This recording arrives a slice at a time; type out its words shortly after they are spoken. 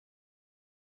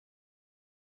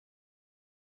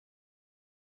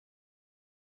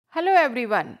Hello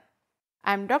everyone,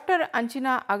 I am Dr.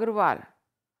 Anchana Agarwal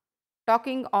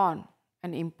talking on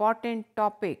an important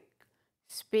topic,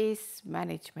 space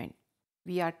management.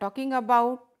 We are talking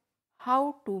about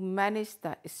how to manage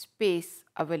the space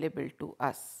available to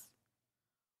us.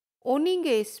 Owning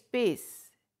a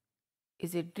space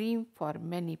is a dream for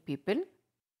many people.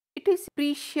 It is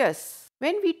precious.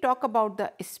 When we talk about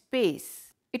the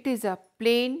space, it is a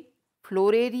plain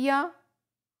floor area,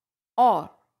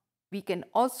 or we can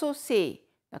also say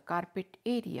the carpet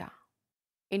area.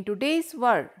 In today's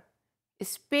world,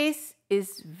 space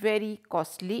is very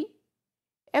costly.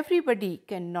 Everybody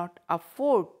cannot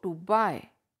afford to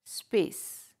buy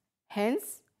space.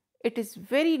 Hence, it is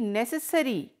very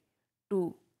necessary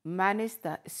to manage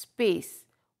the space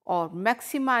or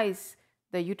maximize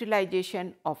the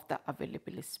utilization of the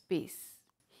available space.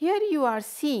 Here you are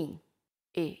seeing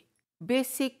a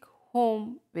basic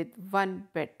home with one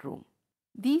bedroom.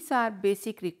 These are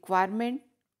basic requirements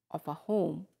of a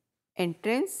home.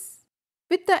 Entrance.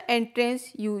 With the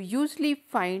entrance, you usually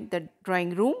find the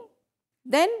drawing room.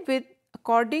 Then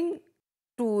according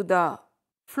to the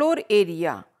floor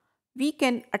area, we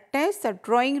can attach the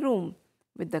drawing room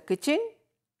with the kitchen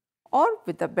or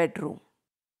with the bedroom.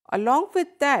 Along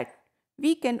with that,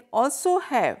 we can also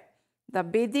have the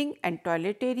bathing and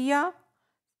toilet area.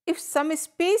 If some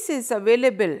space is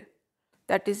available,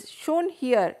 that is shown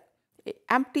here, an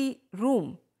empty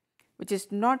room which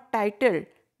is not titled,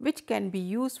 which can be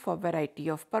used for variety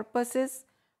of purposes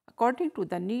according to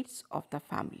the needs of the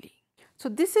family. So,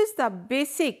 this is the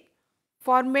basic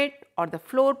format or the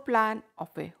floor plan of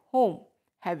a home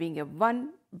having a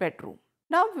one bedroom.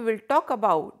 Now, we will talk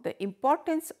about the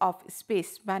importance of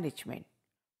space management.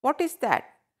 What is that?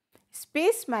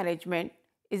 Space management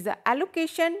is the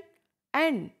allocation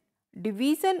and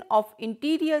division of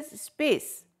interior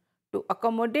space to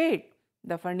accommodate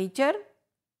the furniture,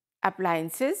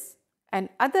 appliances and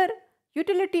other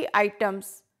utility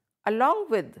items along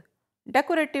with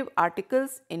decorative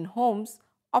articles in homes,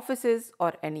 offices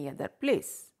or any other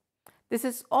place. This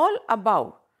is all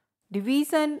about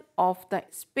division of the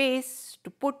space to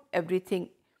put everything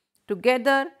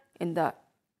together in the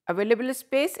available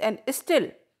space and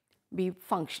still be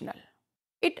functional.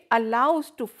 It allows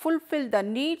to fulfill the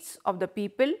needs of the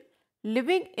people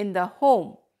living in the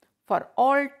home for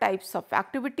all types of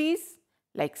activities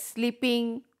like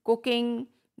sleeping, cooking,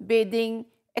 bathing,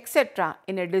 etc.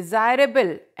 in a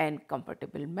desirable and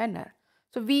comfortable manner.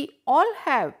 So, we all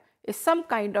have some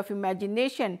kind of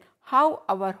imagination how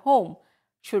our home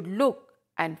should look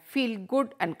and feel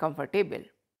good and comfortable.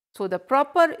 So, the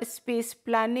proper space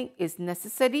planning is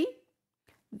necessary.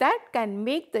 That can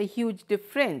make the huge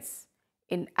difference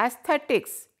in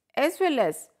aesthetics as well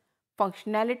as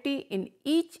functionality in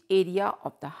each area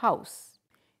of the house.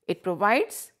 It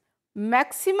provides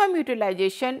maximum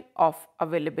utilization of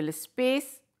available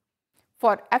space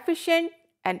for efficient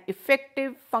and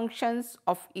effective functions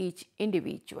of each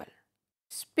individual.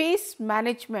 Space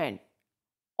management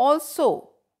also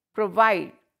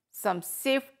provides some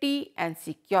safety and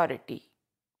security.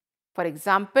 For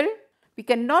example, we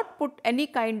cannot put any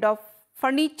kind of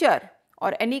furniture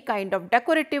or any kind of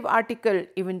decorative article,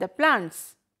 even the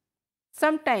plants.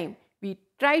 Sometimes we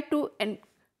try to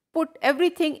put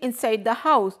everything inside the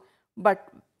house, but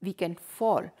we can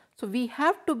fall. So, we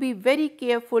have to be very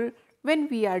careful when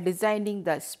we are designing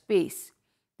the space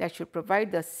that should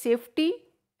provide the safety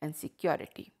and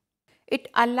security. It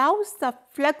allows the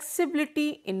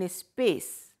flexibility in a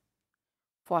space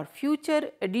for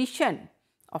future addition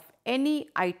of any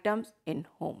items in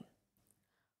home.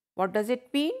 What does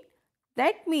it mean?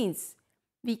 That means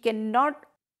we cannot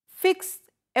fix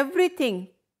everything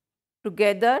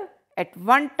together at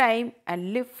one time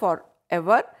and live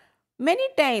forever. Many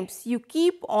times you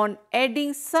keep on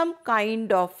adding some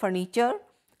kind of furniture,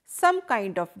 some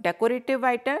kind of decorative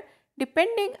item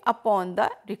depending upon the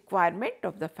requirement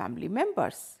of the family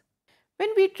members. When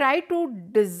we try to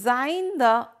design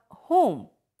the home,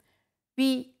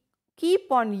 we keep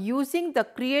on using the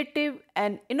creative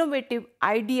and innovative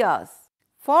ideas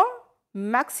for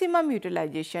maximum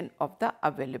utilization of the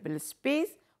available space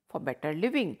for better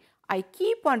living. I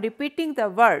keep on repeating the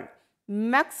word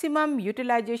maximum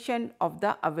utilization of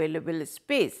the available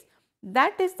space.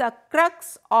 That is the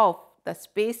crux of the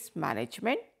space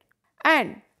management,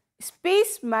 and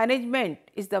space management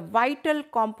is the vital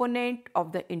component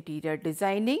of the interior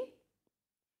designing.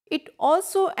 It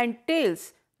also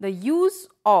entails the use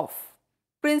of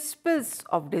principles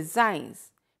of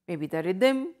designs, maybe the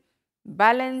rhythm,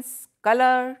 balance,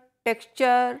 color,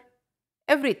 texture,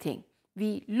 everything.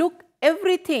 We look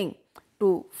everything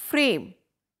to frame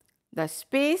the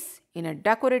space in a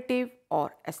decorative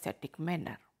or aesthetic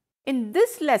manner. In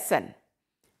this lesson,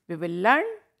 we will learn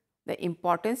the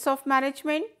importance of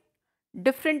management,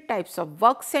 different types of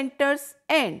work centers,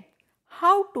 and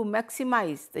how to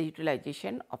maximize the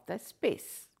utilization of the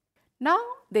space. Now,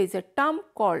 there is a term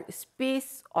called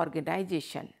space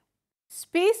organization.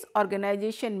 Space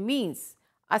organization means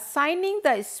assigning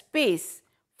the space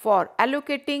for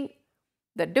allocating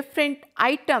the different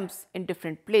items in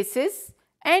different places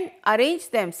and arrange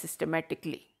them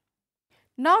systematically.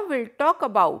 Now, we will talk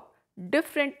about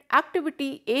different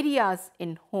activity areas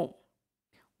in home.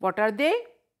 What are they?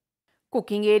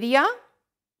 Cooking area,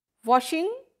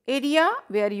 washing area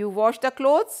where you wash the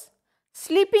clothes,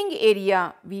 sleeping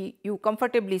area where you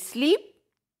comfortably sleep,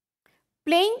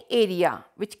 playing area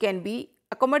which can be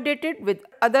accommodated with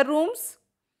other rooms,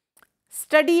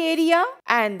 study area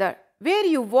and where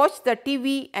you watch the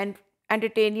TV and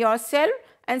entertain yourself,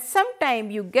 and sometime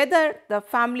you gather the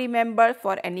family members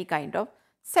for any kind of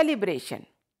celebration.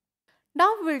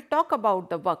 Now we will talk about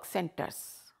the work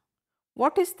centers.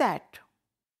 What is that?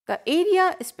 The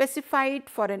area specified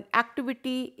for an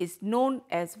activity is known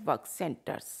as work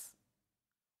centers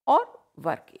or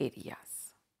work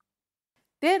areas.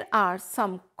 There are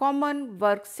some common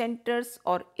work centers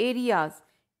or areas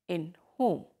in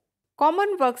home.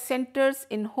 Common work centers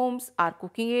in homes are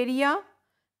cooking area,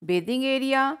 bathing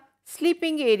area,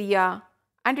 sleeping area,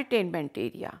 entertainment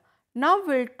area. Now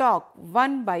we will talk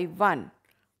one by one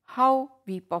how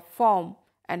we perform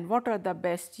and what are the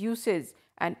best uses,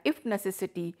 and if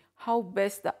necessity, how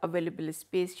best the available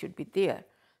space should be there.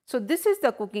 So, this is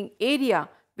the cooking area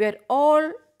where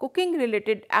all cooking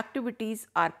related activities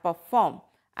are performed,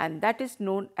 and that is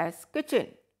known as kitchen.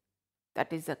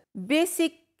 That is a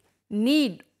basic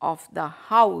need of the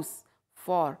house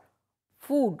for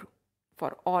food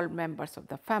for all members of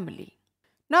the family.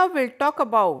 Now, we will talk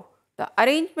about the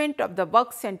arrangement of the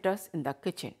work centers in the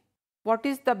kitchen. What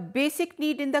is the basic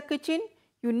need in the kitchen?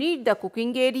 You need the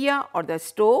cooking area or the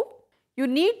stove. You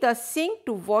need the sink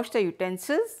to wash the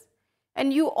utensils,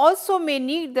 and you also may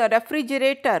need the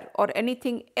refrigerator or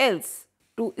anything else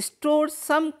to store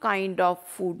some kind of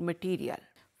food material.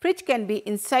 Fridge can be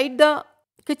inside the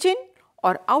kitchen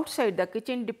or outside the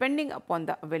kitchen depending upon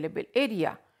the available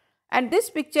area. And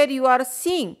this picture you are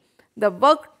seeing the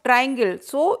work triangle.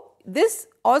 So, this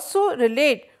also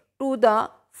relate to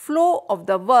the flow of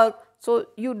the work. So,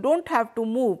 you do not have to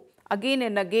move again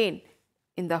and again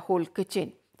in the whole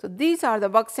kitchen. So, these are the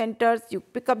work centers. You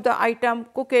pick up the item,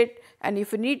 cook it, and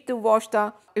if you need to wash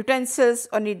the utensils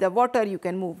or need the water, you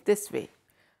can move this way.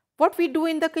 What we do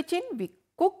in the kitchen? We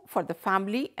cook for the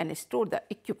family and store the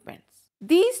equipments.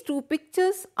 These two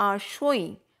pictures are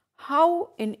showing how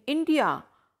in India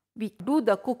we do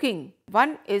the cooking.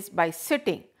 One is by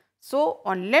sitting. So,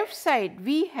 on left side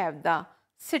we have the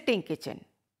sitting kitchen.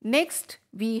 Next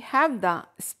we have the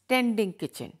standing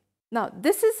kitchen. Now,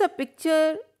 this is a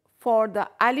picture for the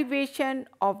elevation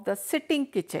of the sitting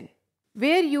kitchen,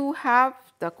 where you have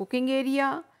the cooking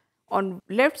area. On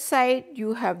left side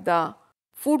you have the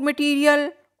food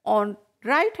material. On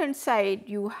right hand side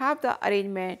you have the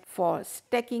arrangement for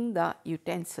stacking the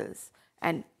utensils,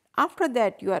 and after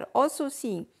that you are also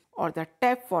seeing or the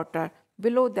tap water,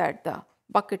 below that the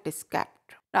bucket is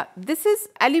kept. Now, this is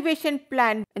elevation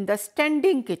plan in the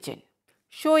standing kitchen,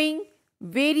 showing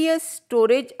various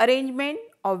storage arrangement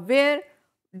of where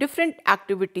different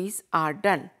activities are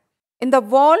done. In the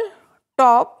wall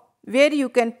top where you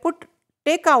can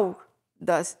take out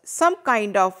some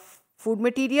kind of food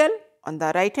material on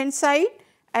the right hand side,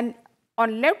 and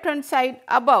on left hand side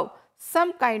above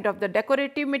some kind of the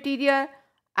decorative material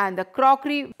and the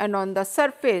crockery, and on the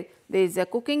surface there is a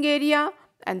cooking area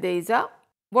and there is a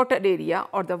water area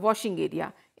or the washing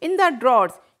area. In the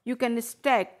drawers you can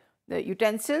stack the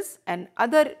utensils and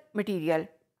other material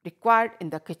required in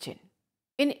the kitchen.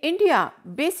 In India,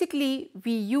 basically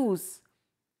we use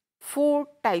 4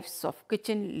 types of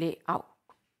kitchen layout: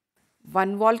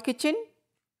 one wall kitchen,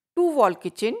 two wall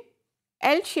kitchen,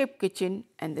 L-shaped kitchen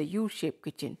and the U-shaped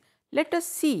kitchen. Let us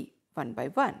see one by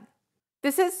one.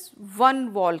 This is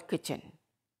one wall kitchen.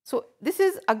 So, this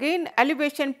is again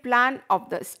elevation plan of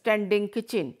the standing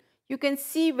kitchen. You can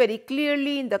see very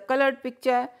clearly in the colored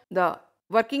picture the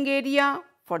working area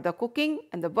for the cooking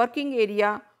and the working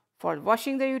area for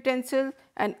washing the utensils,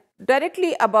 and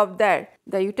directly above that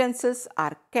the utensils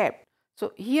are kept.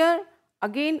 So, here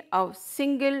again a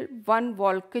single one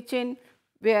wall kitchen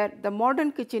where the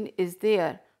modern kitchen is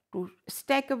there to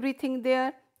stack everything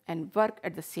there and work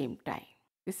at the same time.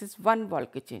 This is one wall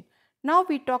kitchen. Now,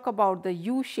 we talk about the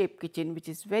U-shaped kitchen, which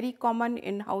is very common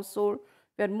in household,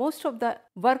 where most of the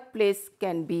workplace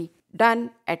can be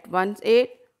done at one side,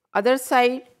 other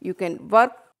side you can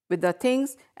work with the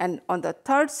things, and on the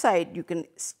third side you can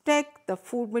stack the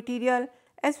food material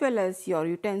as well as your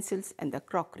utensils and the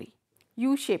crockery.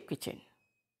 U-shaped kitchen.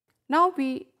 Now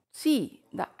we see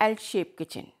the L-shaped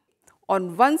kitchen.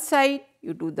 On one side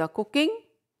you do the cooking,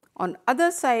 on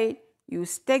other side you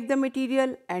stack the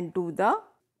material and do the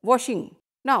washing.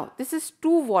 Now this is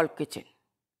two-wall kitchen.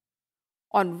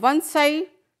 On one side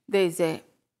there is a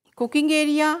cooking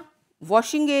area,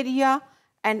 washing area,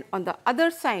 and on the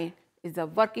other side is the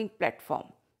working platform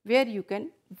where you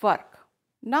can work.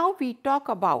 Now we talk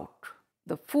about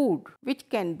the food which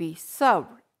can be served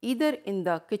either in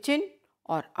the kitchen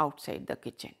or outside the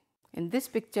kitchen. In this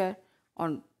picture,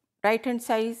 on right hand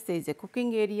side there is a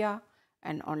cooking area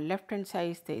and on left hand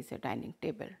side there is a dining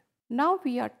table. Now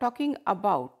we are talking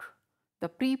about the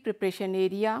pre-preparation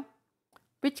area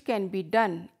which can be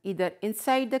done either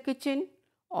inside the kitchen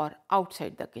or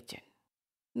outside the kitchen.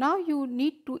 Now you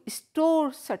need to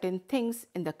store certain things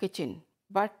in the kitchen,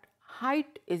 but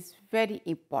height is very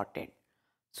important.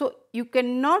 So you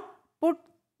cannot put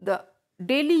the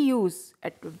daily use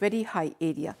at a very high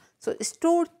area. So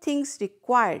store things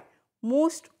required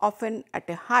most often at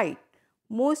a height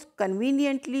most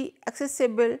conveniently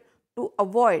accessible to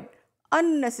avoid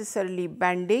unnecessarily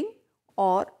bending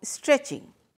or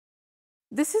stretching.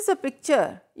 This is a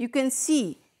picture. You can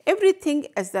see everything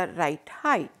as the right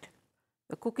height,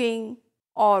 the cooking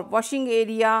or washing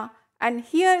area, and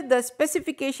here the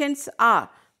specifications are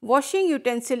washing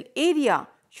utensil area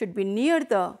should be near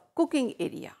the cooking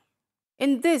area.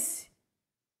 In this,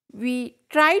 we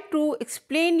try to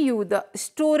explain you the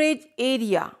storage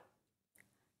area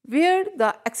where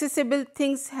the accessible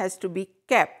things has to be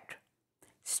kept.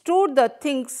 Store the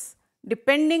things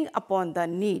depending upon the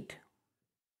need.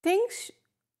 Things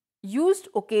used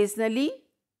occasionally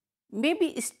may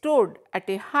be stored at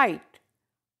a height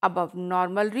above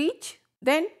normal reach.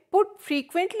 Then put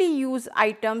frequently used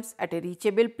items at a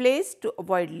reachable place to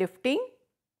avoid lifting.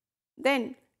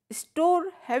 Then store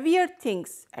heavier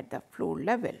things at the floor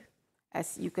level,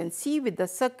 as you can see with the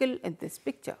circle in this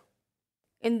picture.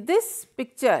 In this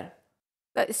picture,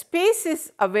 the space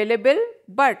is available,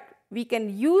 but we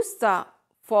can use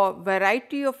for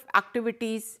variety of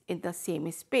activities in the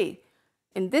same space.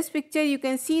 In this picture, you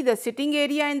can see the sitting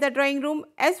area in the drawing room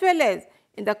as well as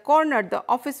in the corner the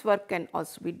office work can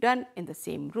also be done in the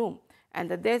same room,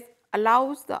 and this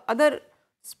allows the other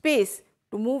space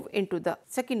to move into the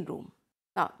second room.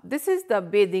 Now, this is the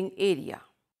bathing area.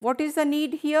 What is the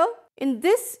need here? In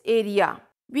this area,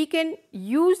 we can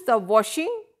use the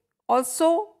washing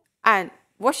also, and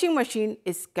washing machine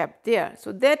is kept there.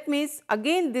 So, that means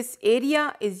again this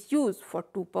area is used for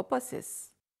two purposes.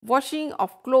 Washing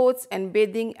of clothes and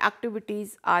bathing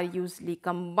activities are usually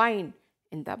combined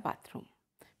in the bathroom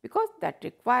because that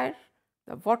requires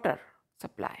the water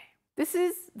supply. This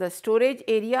is the storage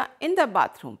area in the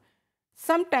bathroom.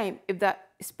 Sometimes if the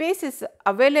space is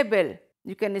available,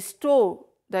 you can store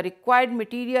the required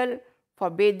material for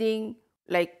bathing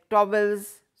like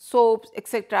towels, soaps,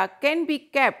 etc. can be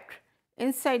kept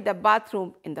inside the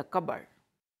bathroom in the cupboard.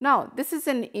 Now, this is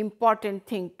an important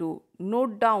thing to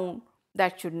note down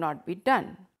that should not be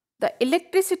done. The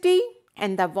electricity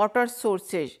and the water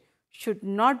sources should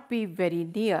not be very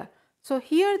near. So,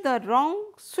 here the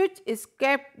wrong switch is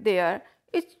kept there,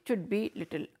 it should be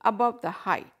little above the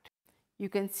height. You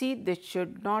can see this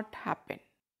should not happen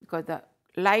because the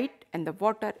light and the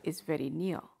water is very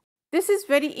near. This is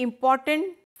very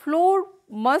important. Floor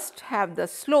must have the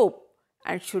slope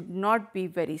and should not be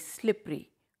very slippery.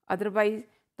 Otherwise,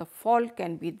 the fall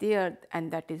can be there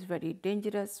and that is very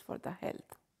dangerous for the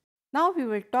health. Now we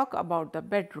will talk about the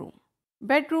bedroom.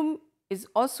 Bedroom is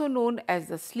also known as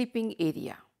the sleeping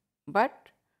area, but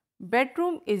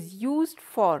bedroom is used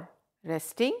for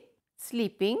resting,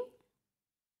 sleeping,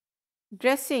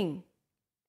 dressing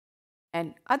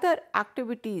and other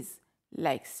activities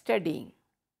like studying.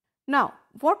 Now,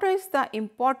 what is the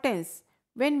importance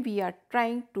when we are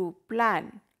trying to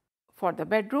plan for the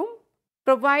bedroom?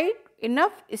 Provide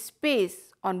enough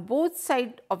space on both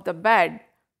sides of the bed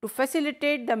to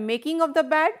facilitate the making of the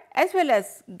bed as well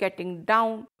as getting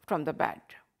down from the bed.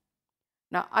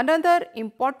 Now, another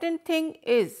important thing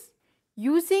is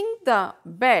using the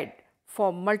bed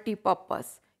for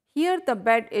multi-purpose. Here the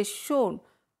bed is shown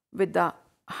with the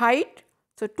height.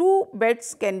 So, two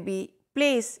beds can be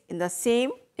placed in the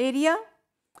same area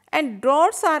and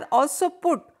drawers are also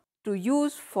put to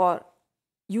use for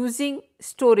using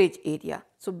storage area.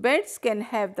 So, beds can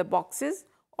have the boxes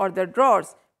or the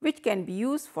drawers which can be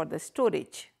used for the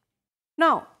storage.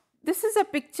 Now, this is a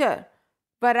picture.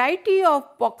 Variety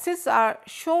of boxes are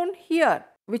shown here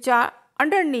which are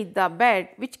underneath the bed,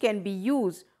 which can be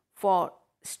used for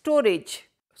storage.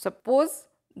 Suppose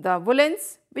the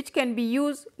woolens which can be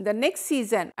used the next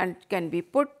season and can be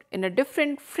put in a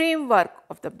different framework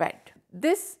of the bed.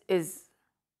 This is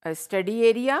a study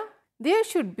area. There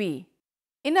should be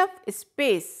enough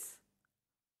space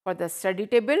for the study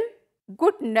table,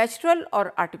 good natural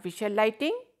or artificial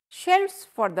lighting, shelves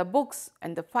for the books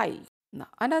and the files. Now,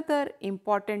 another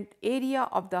important area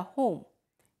of the home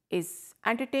is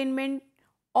entertainment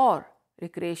or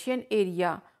recreation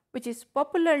area, which is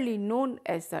popularly known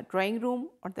as the drawing room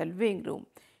or the living room.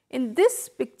 In this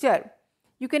picture,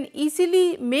 you can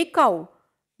easily make out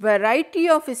variety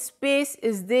of space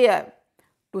is there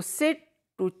to sit,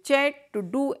 to chat, to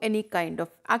do any kind of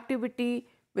activity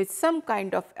with some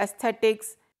kind of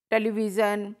aesthetics,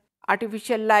 television,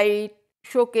 artificial light,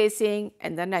 showcasing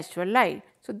and the natural light.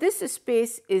 So, this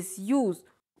space is used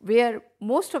where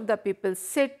most of the people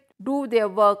sit, do their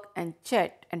work and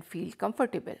chat and feel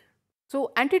comfortable.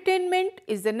 So, entertainment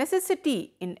is a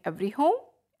necessity in every home.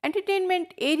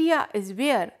 Entertainment area is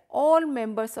where all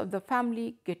members of the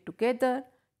family get together,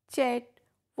 chat,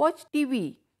 watch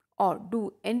TV or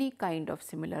do any kind of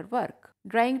similar work.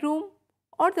 Drawing room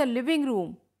or the living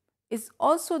room is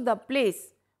also the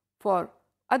place for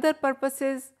other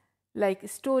purposes like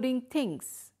storing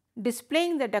things,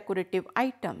 displaying the decorative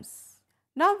items.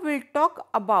 Now we will talk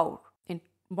about in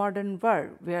modern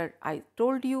world where I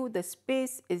told you the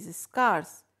space is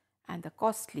scarce and the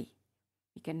costly.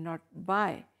 We cannot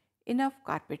buy enough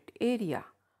carpet area.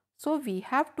 So we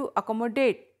have to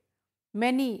accommodate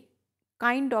many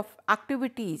kind of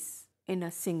activities in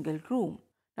a single room.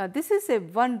 Now this is a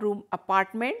one room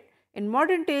apartment. In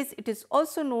modern days it is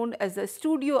also known as a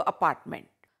studio apartment.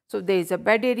 So there is a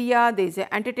bed area, there is an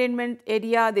entertainment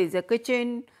area, there is a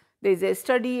kitchen, there is a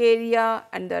study area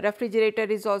and the refrigerator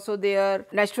is also there,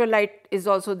 natural light is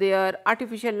also there,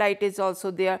 artificial light is also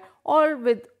there, all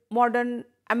with modern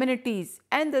amenities,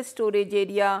 and the storage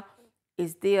area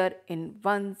is there in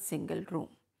one single room.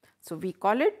 So we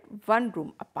call it one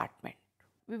room apartment.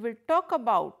 We will talk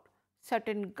about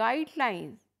certain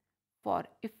guidelines for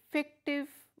effective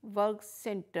work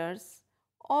centers,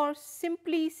 or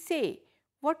simply say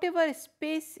whatever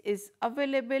space is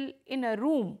available in a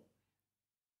room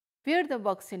where the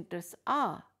work centers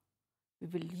are, we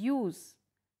will use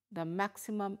the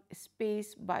maximum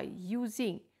space by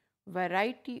using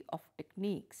variety of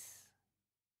techniques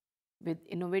with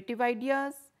innovative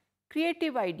ideas,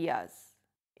 creative ideas.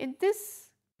 In this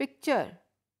picture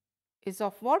is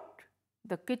of what?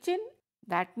 The kitchen.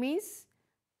 That means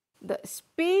the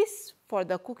space for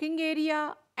the cooking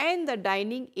area and the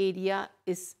dining area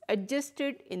is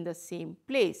adjusted in the same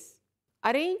place.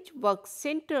 Arrange work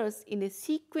centers in a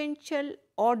sequential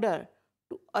order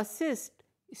to assist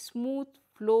smooth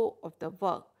flow of the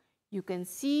work. You can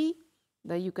see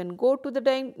that you can go to the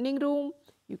dining room,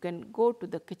 you can go to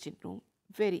the kitchen room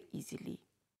very easily.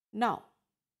 Now,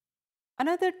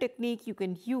 another technique you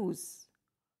can use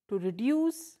to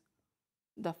reduce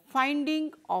the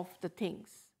finding of the things.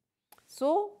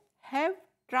 So, have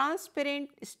transparent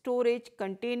storage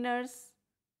containers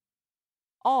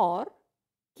or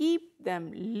keep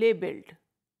them labeled.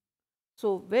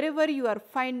 So, wherever you are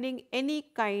finding any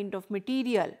kind of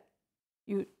material,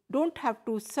 you do not have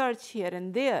to search here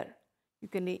and there. You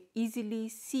can easily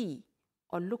see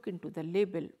or look into the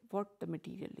label what the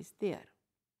material is there.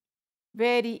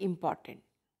 Very important,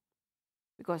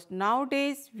 because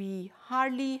nowadays we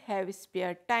hardly have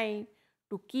spare time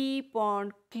to keep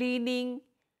on cleaning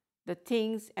the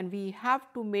things, and we have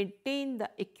to maintain the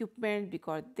equipment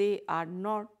because they are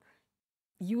not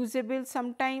usable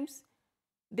sometimes,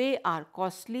 they are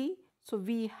costly. So,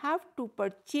 we have to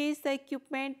purchase the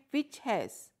equipment which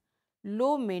has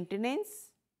low maintenance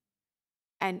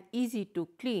and easy to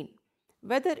clean,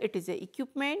 whether it is a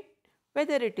equipment,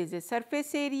 whether it is a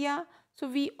surface area. So,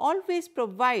 we always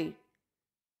provide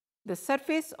the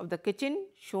surface of the kitchen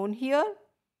shown here,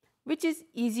 which is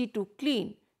easy to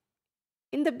clean.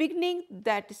 In the beginning,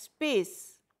 that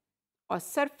space or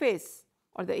surface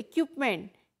or the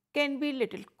equipment can be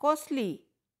little costly,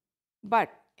 but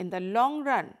in the long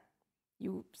run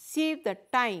you save the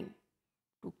time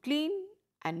to clean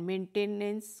and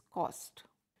maintenance cost.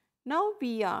 Now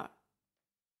we are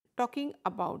talking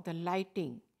about the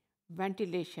lighting,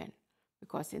 ventilation,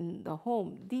 because in the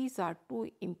home these are two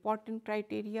important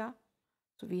criteria.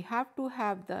 So we have to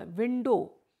have the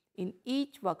window in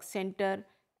each work center.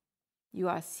 You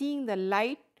are seeing the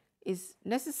light is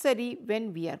necessary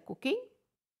when we are cooking.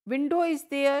 Window is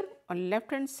there on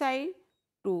left hand side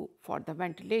for the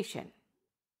ventilation.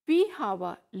 We have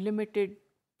a limited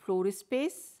floor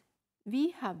space.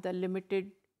 We have the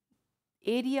limited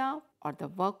area or the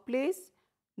workplace.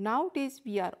 Nowadays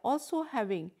we are also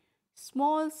having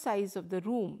small size of the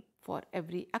room for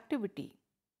every activity.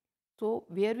 So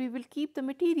where we will keep the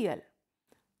material.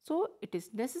 So it is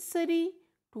necessary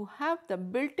to have the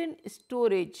built-in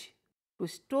storage to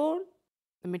store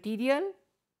the material.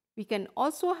 We can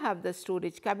also have the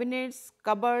storage cabinets,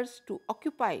 cupboards to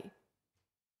occupy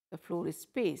the floor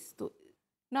space. So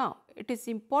now it is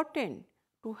important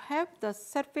to have the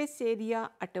surface area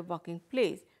at a working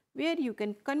place where you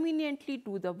can conveniently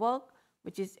do the work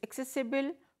which is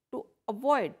accessible to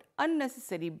avoid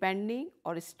unnecessary bending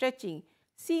or stretching.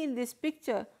 See in this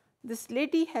picture, this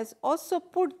lady has also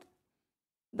put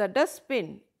the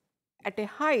dustbin at a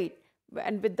height,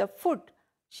 and with the foot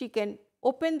she can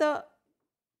open the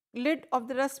lid of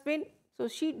the dustbin, so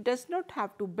she does not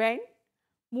have to bend,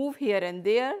 move here and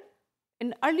there.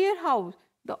 In earlier house,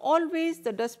 always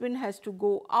the dustbin has to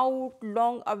go out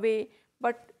long away,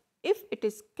 but if it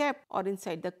is kept or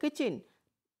inside the kitchen,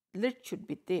 lid should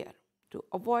be there to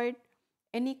avoid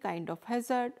any kind of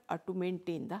hazard or to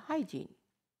maintain the hygiene.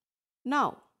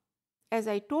 Now, as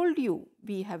I told you,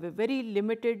 we have a very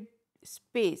limited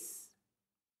space.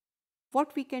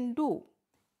 What we can do?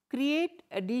 Create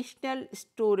additional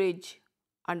storage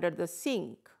under the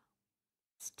sink,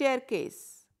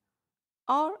 staircase,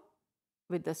 or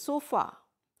with the sofa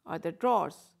or the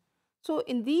drawers. So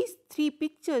in these three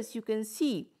pictures you can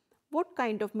see what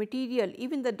kind of material,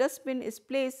 even the dustbin is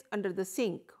placed under the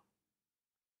sink.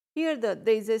 Here there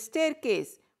is a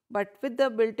staircase, but with the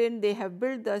built-in they have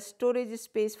built the storage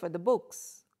space for the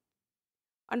books.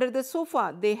 Under the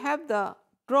sofa they have the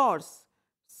drawers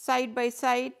side by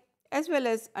side, as well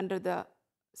as under the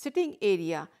sitting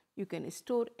area you can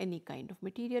store any kind of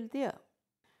material there.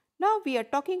 Now we are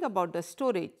talking about the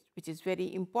storage, which is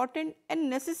very important and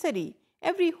necessary.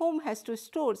 Every home has to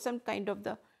store some kind of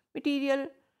the material,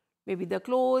 maybe the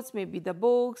clothes, maybe the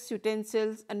books,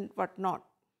 utensils and whatnot.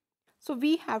 So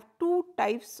we have two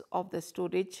types of the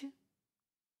storage.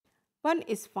 One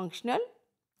is functional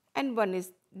and one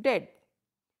is dead.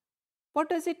 What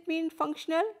does it mean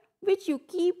functional? Which you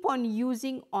keep on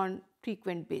using on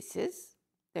frequent basis,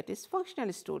 that is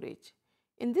functional storage.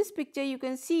 In this picture you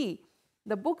can see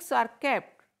the books are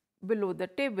kept below the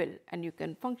table and you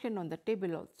can function on the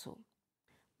table also.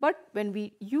 But when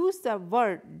we use the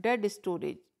word dead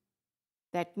storage,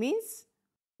 that means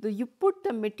you put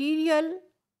the material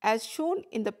as shown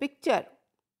in the picture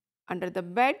under the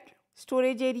bed,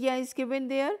 storage area is given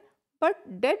there,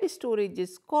 but dead storage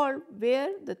is called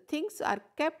where the things are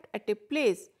kept at a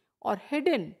place or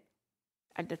hidden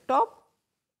at the top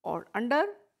or under,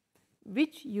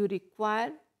 which you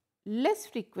require less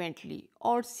frequently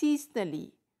or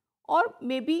seasonally or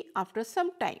maybe after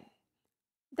some time.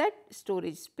 That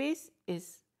storage space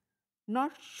is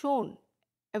not shown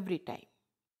every time.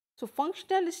 So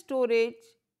functional storage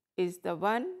is the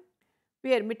one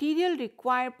where material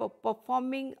required for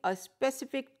performing a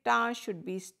specific task should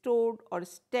be stored or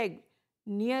stacked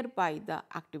nearby the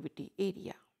activity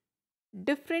area.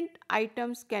 Different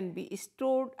items can be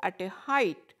stored at a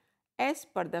height as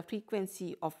per the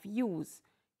frequency of use.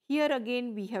 Here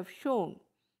again we have shown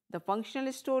the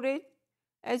functional storage.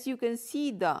 As you can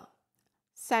see, the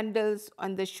sandals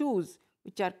and the shoes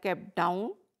which are kept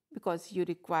down because you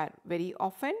require very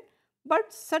often,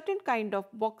 but certain kind of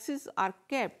boxes are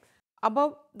kept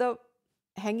above the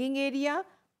hanging area,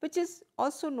 which is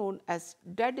also known as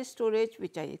dead storage,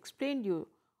 which I explained you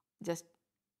just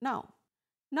now.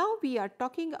 Now we are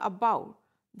talking about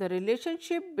the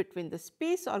relationship between the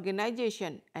space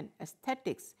organization and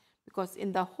aesthetics, because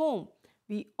in the home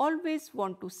we always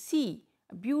want to see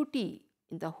beauty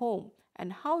in the home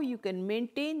and how you can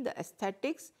maintain the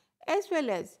aesthetics as well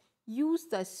as use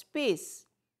the space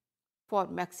for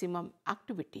maximum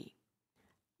activity.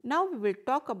 Now we will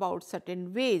talk about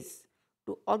certain ways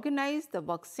to organize the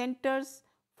work centers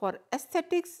for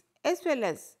aesthetics as well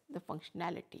as the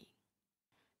functionality.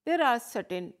 There are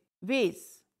certain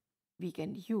ways we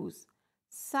can use.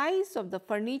 Size of the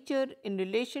furniture in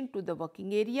relation to the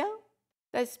working area.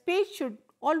 The space should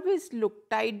always look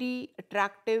tidy,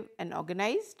 attractive and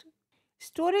organized.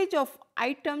 Storage of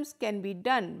items can be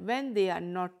done when they are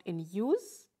not in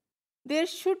use. There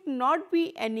should not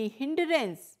be any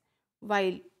hindrance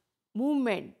while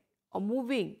movement or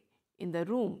moving in the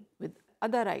room with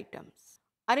other items.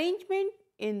 Arrangement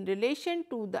in relation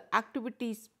to the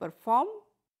activities performed.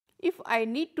 If I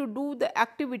need to do the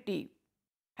activity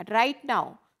right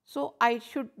now, so I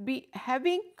should be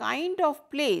having kind of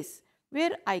place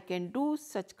where I can do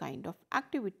such kind of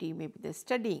activity, maybe the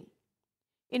studying.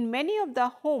 In many of the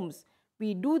homes,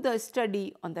 we do the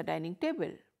study on the dining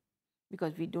table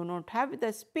because we do not have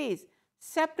the space.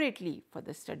 separately for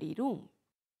the study room.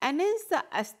 Enhance the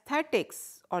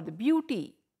aesthetics or the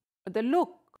beauty or the look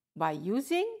by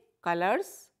using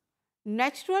colors,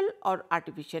 natural or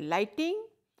artificial lighting,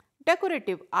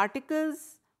 decorative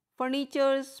articles,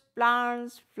 furnitures,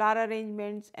 plants, flower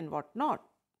arrangements and whatnot.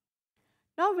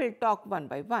 Now we'll talk one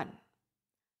by one.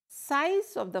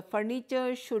 Size of the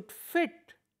furniture should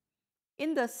fit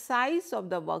in the size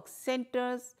of the work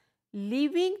centers,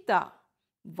 leaving the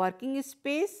working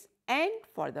space and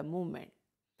for the movement.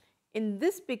 In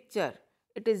this picture,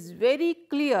 it is very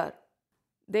clear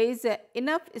there is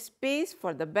enough space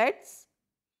for the beds,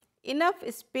 enough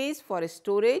space for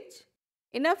storage,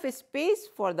 enough space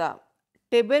for the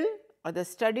table or the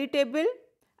study table,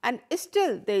 and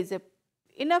still there is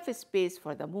enough space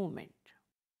for the movement.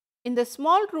 In the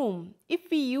small room, if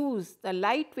we use the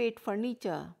lightweight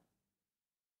furniture,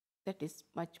 that is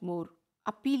much more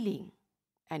appealing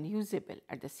and usable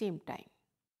at the same time.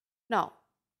 Now,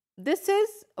 this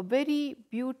is a very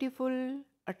beautiful,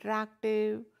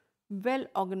 attractive, well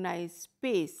organized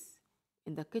space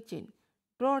in the kitchen.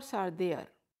 Drawers are there,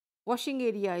 washing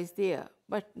area is there,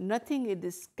 but nothing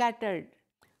is scattered.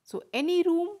 So, any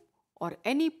room or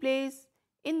any place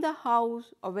in the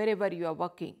house or wherever you are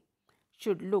working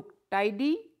should look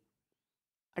tidy,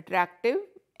 attractive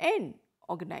and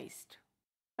organized.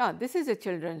 Now, this is a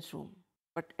children's room,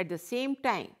 but at the same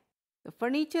time, the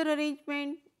furniture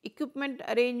arrangement, equipment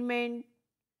arrangement,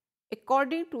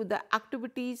 according to the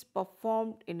activities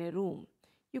performed in a room.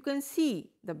 You can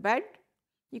see the bed,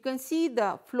 you can see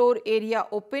the floor area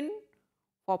open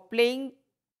for playing.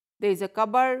 There is a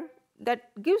cupboard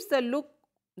that gives the look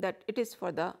that it is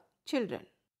for the children.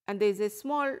 And there is a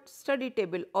small study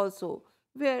table also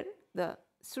where the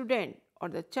student or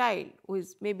the child who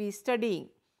is maybe studying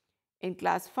in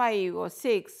class 5 or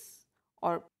 6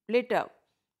 or later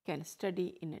can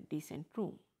study in a decent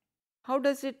room. How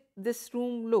does this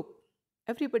room look?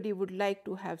 Everybody would like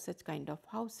to have such kind of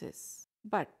houses,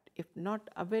 but if not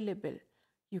available,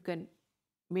 you can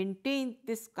maintain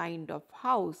this kind of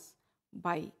house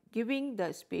by giving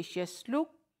the spacious look,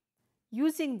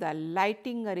 using the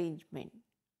lighting arrangement.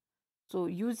 So,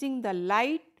 using the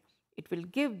light, it will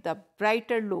give the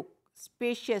brighter look,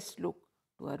 spacious look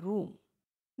to a room.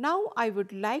 Now, I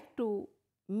would like to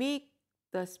make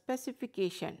the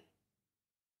specification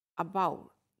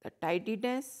about the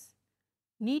tidiness,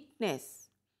 neatness,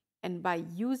 and by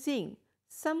using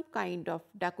some kind of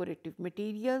decorative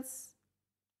materials,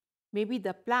 maybe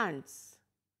the plants,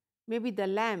 maybe the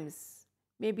lamps,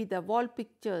 maybe the wall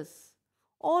pictures,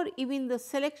 or even the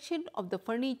selection of the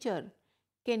furniture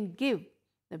can give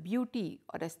the beauty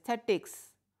or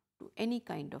aesthetics to any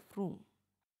kind of room.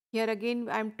 Here again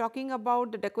I am talking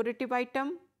about the decorative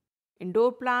item,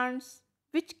 indoor plants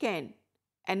which can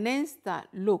enhance the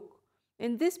look.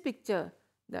 In this picture,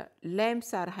 the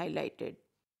lamps are highlighted,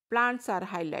 plants are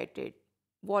highlighted,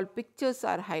 wall pictures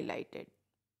are highlighted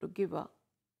to give a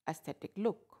aesthetic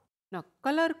look. Now,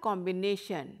 color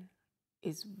combination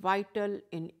is vital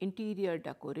in interior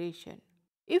decoration.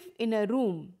 If in a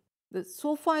room the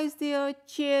sofa is there,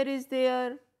 chair is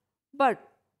there, but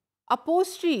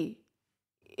upholstery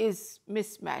is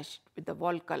mismatched with the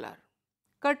wall color,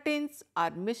 curtains are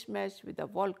mismatched with the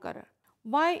wall color.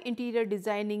 Why interior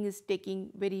designing is taking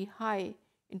very high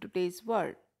in today's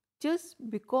world? Just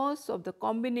because of the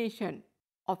combination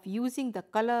of using the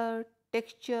color,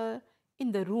 texture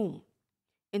in the room.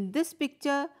 In this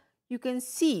picture, you can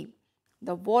see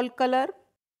the wall color,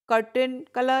 curtain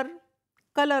color,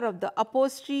 color of the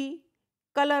upholstery,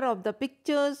 color of the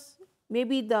pictures,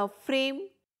 maybe the frame.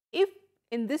 If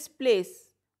in this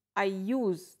place I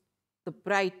use the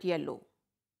bright yellow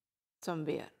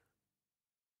somewhere,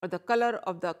 or the color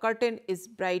of the curtain is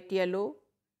bright yellow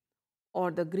or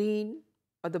the green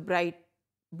or the bright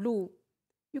blue,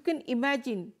 you can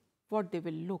imagine what they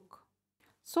will look.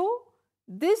 So,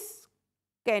 this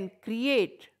can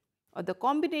create, or the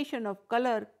combination of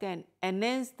color can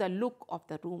enhance the look of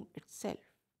the room itself.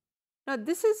 Now,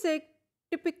 this is a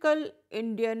typical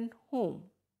Indian home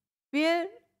where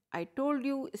I told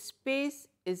you space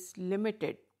is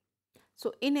limited.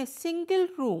 So, in a single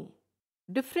room,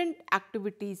 different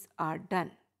activities are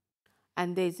done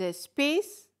and there is a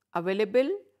space available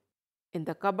in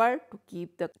the cupboard to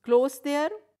keep the clothes there.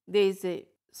 There is a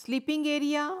sleeping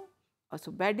area,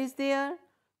 also bed is there.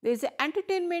 There is an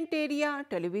entertainment area,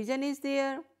 television is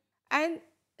there, and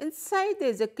inside there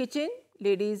is a kitchen,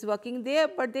 lady is working there,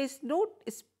 but there is not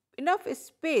enough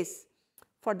space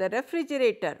for the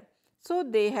refrigerator. So,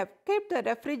 they have kept the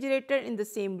refrigerator in the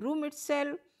same room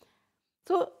itself.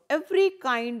 So, every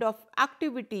kind of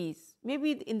activities,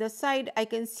 maybe in the side I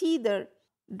can see the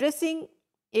dressing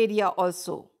area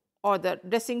also, or the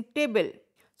dressing table.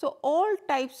 So, all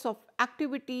types of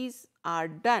activities are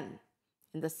done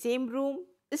in the same room.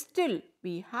 Still,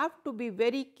 we have to be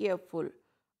very careful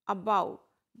about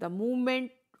the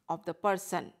movement of the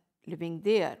person living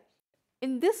there.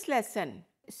 In this lesson,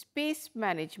 space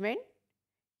management,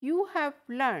 you have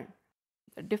learned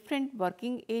the different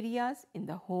working areas in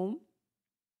the home,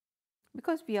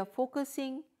 because we are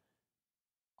focusing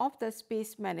of the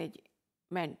space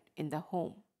management in the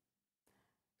home.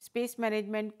 Space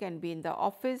management can be in the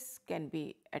office, can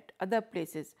be at other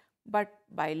places, but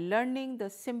by learning the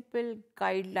simple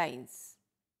guidelines,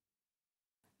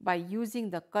 by using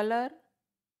the color,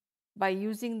 by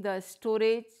using the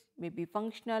storage, maybe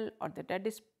functional or the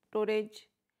dead storage,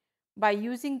 by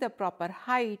using the proper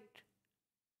height,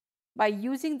 by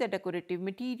using the decorative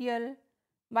material,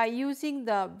 by using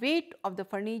the weight of the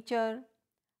furniture,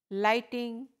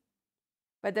 lighting,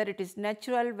 whether it is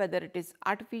natural, whether it is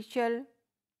artificial,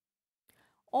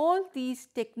 all these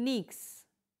techniques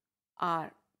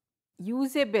are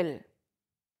usable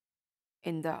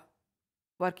in the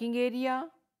working area,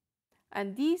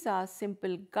 and these are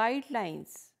simple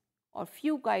guidelines or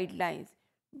few guidelines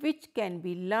which can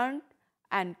be learned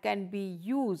and can be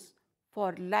used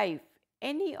for life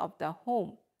any of the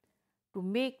home to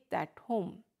make that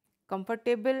home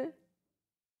comfortable,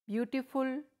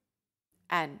 beautiful,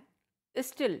 and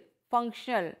still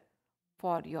functional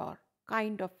for your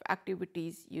kind of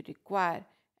activities you require,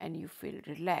 and you feel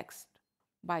relaxed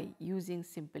by using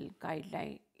simple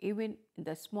guideline. Even in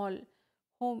the small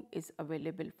home is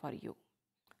available for you.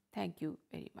 Thank you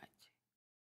very much.